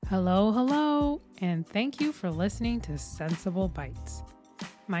Hello, hello, and thank you for listening to Sensible Bites.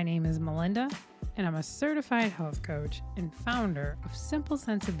 My name is Melinda, and I'm a certified health coach and founder of Simple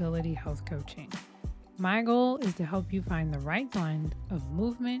Sensibility Health Coaching. My goal is to help you find the right blend of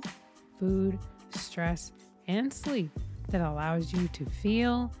movement, food, stress, and sleep that allows you to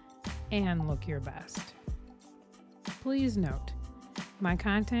feel and look your best. Please note, my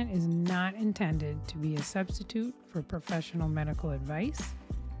content is not intended to be a substitute for professional medical advice,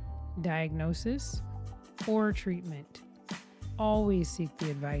 diagnosis, or treatment. Always seek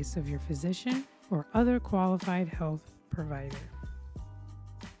the advice of your physician or other qualified health provider.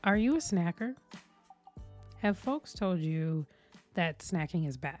 Are you a snacker? Have folks told you that snacking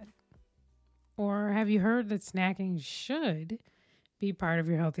is bad? Or have you heard that snacking should be part of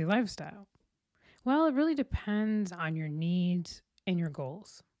your healthy lifestyle? Well, it really depends on your needs and your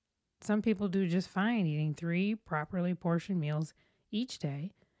goals. Some people do just fine eating 3 properly portioned meals each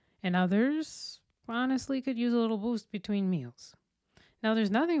day, and others honestly could use a little boost between meals. Now, there's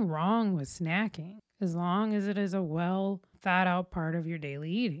nothing wrong with snacking as long as it is a well thought out part of your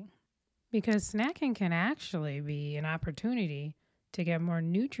daily eating, because snacking can actually be an opportunity to get more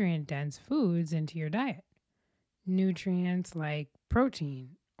nutrient dense foods into your diet. Nutrients like protein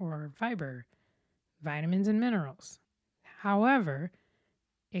or fiber, vitamins and minerals. However,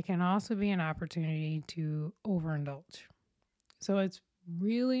 it can also be an opportunity to overindulge. So it's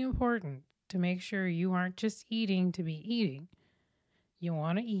really important to make sure you aren't just eating to be eating. You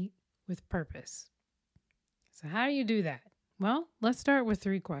want to eat with purpose. So how do you do that? Well, let's start with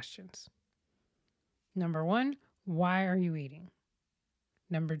 3 questions. Number 1, why are you eating?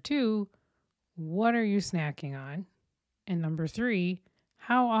 Number 2, what are you snacking on? And number 3,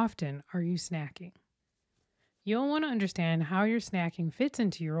 how often are you snacking? You'll want to understand how your snacking fits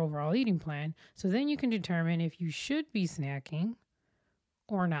into your overall eating plan, so then you can determine if you should be snacking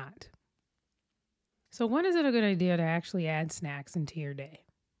or not. So when is it a good idea to actually add snacks into your day?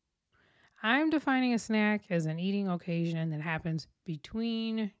 I'm defining a snack as an eating occasion that happens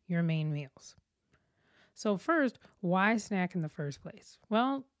between your main meals. So first, why snack in the first place?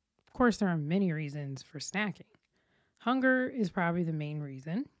 Well, of course, there are many reasons for snacking. Hunger is probably the main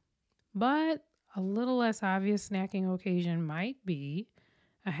reason, but a little less obvious snacking occasion might be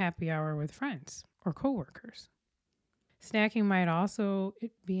a happy hour with friends or coworkers. Snacking might also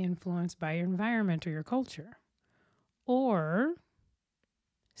be influenced by your environment or your culture. Or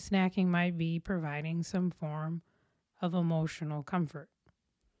snacking might be providing some form of emotional comfort.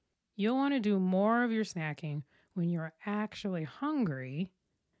 You'll want to do more of your snacking when you're actually hungry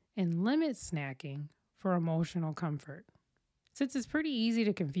and limit snacking for emotional comfort. Since it's pretty easy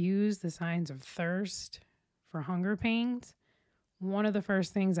to confuse the signs of thirst for hunger pains, one of the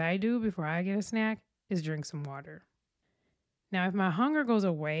first things I do before I get a snack is drink some water. Now, if my hunger goes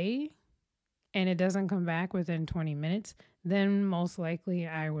away and it doesn't come back within 20 minutes, then most likely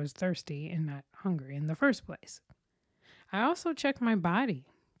I was thirsty and not hungry in the first place. I also check my body.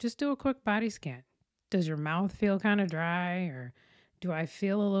 Just do a quick body scan. Does your mouth feel kind of dry, or do I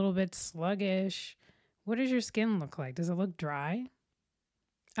feel a little bit sluggish? What does your skin look like? Does it look dry?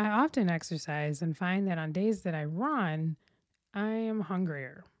 I often exercise and find that on days that I run, I am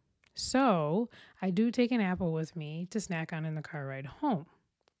hungrier. So I do take an apple with me to snack on in the car ride home.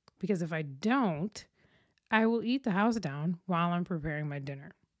 Because if I don't, I will eat the house down while I'm preparing my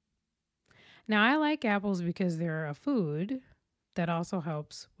dinner. Now, I like apples because they're a food that also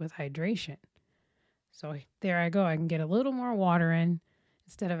helps with hydration. So there I go. I can get a little more water in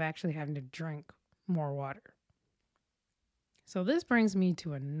instead of actually having to drink more water. So this brings me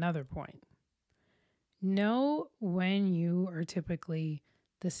to another point. Know when you are typically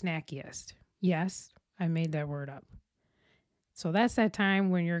the snackiest. Yes, I made that word up. So that's that time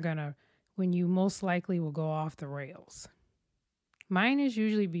when you most likely will go off the rails. Mine is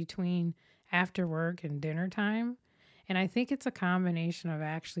usually between after work and dinner time. And I think it's a combination of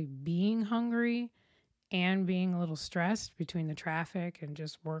actually being hungry and being a little stressed between the traffic and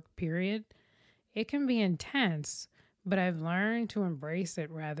just work period. It can be intense, but I've learned to embrace it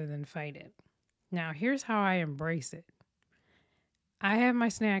rather than fight it. Now, here's how I embrace it. I have my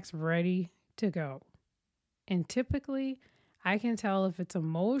snacks ready to go. And typically, I can tell if it's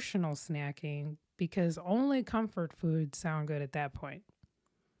emotional snacking because only comfort foods sound good at that point.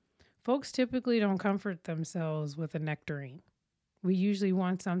 Folks typically don't comfort themselves with a nectarine. We usually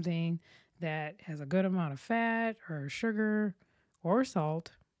want something that has a good amount of fat or sugar or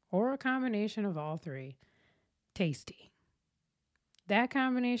salt or a combination of all 3. Tasty. That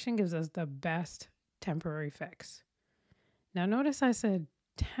combination gives us the best temporary fix. Now notice I said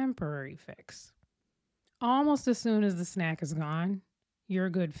temporary fix. Almost as soon as the snack is gone, your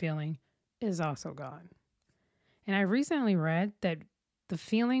good feeling is also gone. And I recently read that the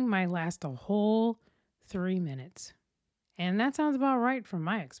feeling might last a whole 3 minutes. And that sounds about right from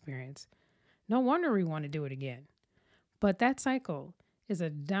my experience. No wonder we want to do it again. But that cycle is a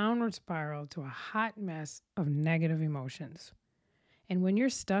downward spiral to a hot mess of negative emotions. And when you're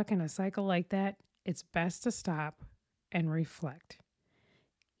stuck in a cycle like that, it's best to stop and reflect,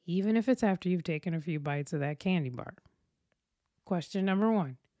 even if it's after you've taken a few bites of that candy bar. Question number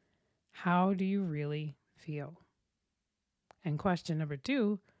 1, how do you really feel? And question number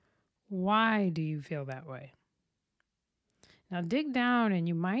 2, why do you feel that way? Now dig down and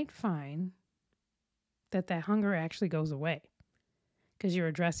you might find that hunger actually goes away because you're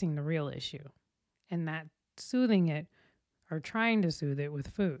addressing the real issue and not soothing it or trying to soothe it with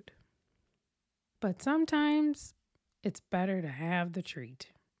food. But sometimes it's better to have the treat,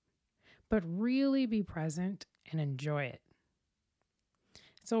 but really be present and enjoy it.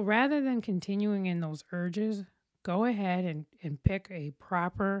 So rather than continuing in those urges, go ahead and pick a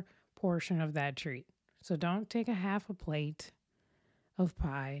proper portion of that treat. So don't take a half a plate of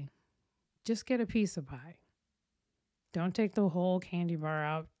pie. Just get a piece of pie. Don't take the whole candy bar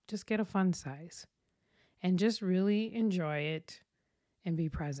out. Just get a fun size. And just really enjoy it and be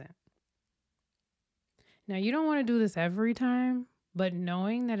present. Now, you don't want to do this every time, but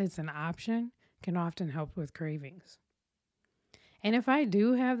knowing that it's an option can often help with cravings. And if I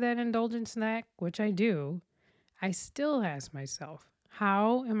do have that indulgent snack, which I do, I still ask myself,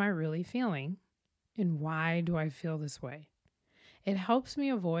 how am I really feeling? And why do I feel this way? It helps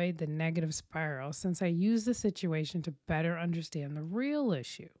me avoid the negative spiral since I use the situation to better understand the real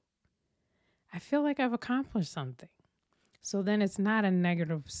issue. I feel like I've accomplished something. So then it's not a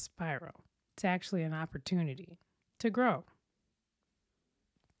negative spiral. It's actually an opportunity to grow.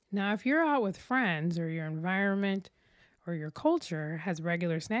 Now, if you're out with friends or your environment or your culture has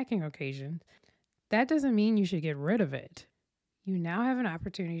regular snacking occasions, that doesn't mean you should get rid of it. You now have an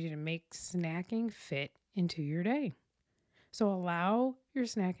opportunity to make snacking fit into your day. So allow your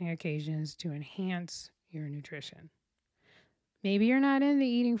snacking occasions to enhance your nutrition. Maybe you're not into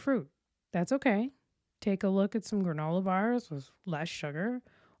eating fruit. That's okay. Take a look at some granola bars with less sugar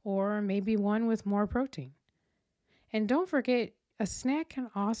or maybe one with more protein. And don't forget, a snack can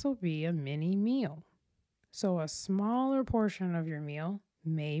also be a mini meal. So a smaller portion of your meal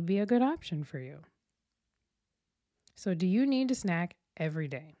may be a good option for you. So do you need to snack every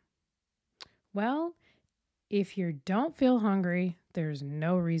day? Well, if you don't feel hungry, there's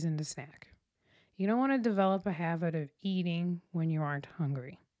no reason to snack. You don't want to develop a habit of eating when you aren't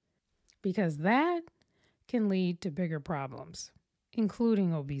hungry, because that can lead to bigger problems,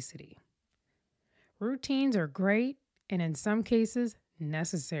 including obesity. Routines are great and in some cases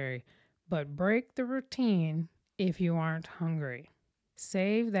necessary, but break the routine if you aren't hungry.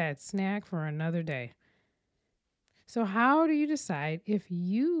 Save that snack for another day. So how do you decide if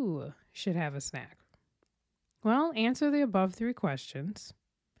you should have a snack? Well, answer the above 3 questions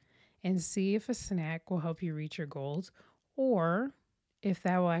and see if a snack will help you reach your goals or if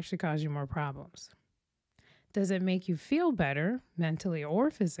that will actually cause you more problems. Does it make you feel better mentally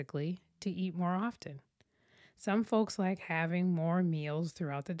or physically to eat more often? Some folks like having more meals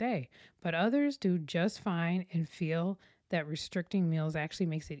throughout the day, but others do just fine and feel that restricting meals actually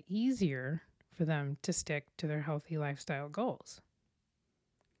makes it easier for them to stick to their healthy lifestyle goals.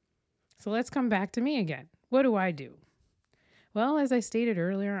 So let's come back to me again. What do I do? Well, as I stated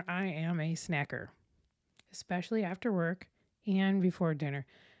earlier, I am a snacker, especially after work and before dinner.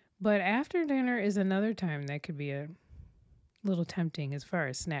 But after dinner is another time that could be a little tempting as far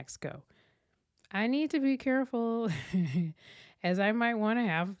as snacks go. I need to be careful as I might want to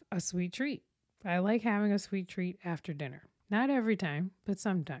have a sweet treat. I like having a sweet treat after dinner. Not every time, but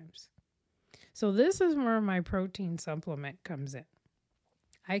sometimes. So this is where my protein supplement comes in.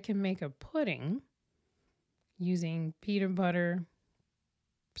 I can make a pudding using peanut butter,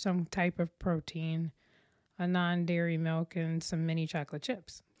 some type of protein, a non-dairy milk, and some mini chocolate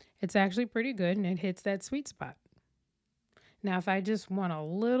chips. It's actually pretty good and it hits that sweet spot. Now, if I just want a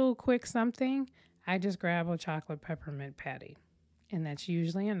little quick something, I just grab a chocolate peppermint patty. And that's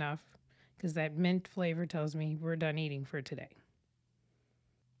usually enough because that mint flavor tells me we're done eating for today.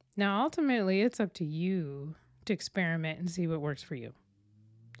 Now, ultimately, it's up to you to experiment and see what works for you.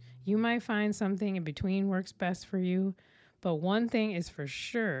 You might find something in between works best for you, but one thing is for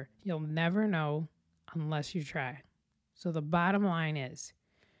sure, you'll never know unless you try. So the bottom line is,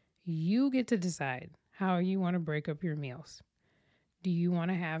 you get to decide how you want to break up your meals. Do you want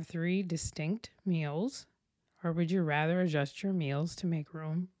to have 3 distinct meals, or would you rather adjust your meals to make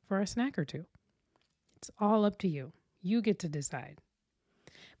room for a snack or 2? It's all up to you. You get to decide.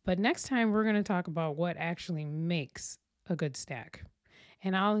 But next time, we're going to talk about what actually makes a good snack.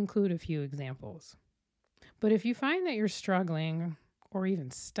 And I'll include a few examples. But if you find that you're struggling or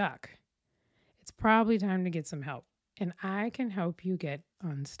even stuck, it's probably time to get some help. And I can help you get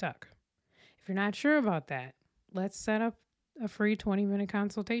unstuck. If you're not sure about that, let's set up a free 20-minute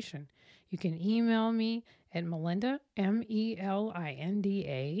consultation. You can email me at Melinda,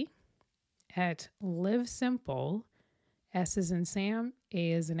 MELINDA, at livesimple, S as in Sam,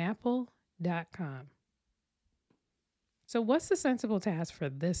 A as in Apple.com. So what's the sensible task for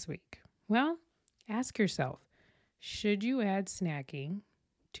this week? Well, ask yourself, should you add snacking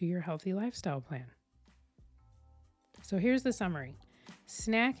to your healthy lifestyle plan? So here's the summary.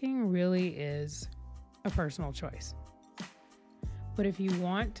 Snacking really is a personal choice. But if you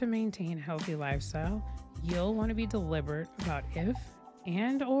want to maintain a healthy lifestyle, you'll want to be deliberate about if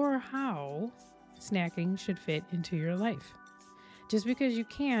and or how snacking should fit into your life. Just because you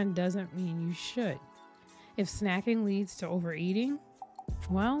can doesn't mean you should. If snacking leads to overeating,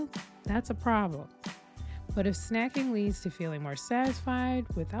 well, that's a problem. But if snacking leads to feeling more satisfied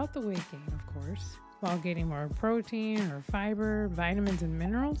without the weight gain, of course, while getting more protein or fiber, vitamins, and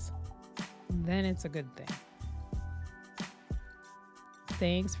minerals, then it's a good thing.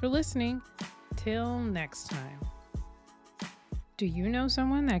 Thanks for listening. Till next time. Do you know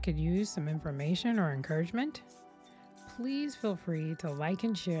someone that could use some information or encouragement? Please feel free to like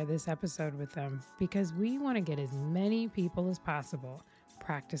and share this episode with them because we want to get as many people as possible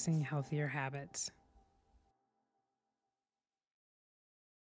practicing healthier habits.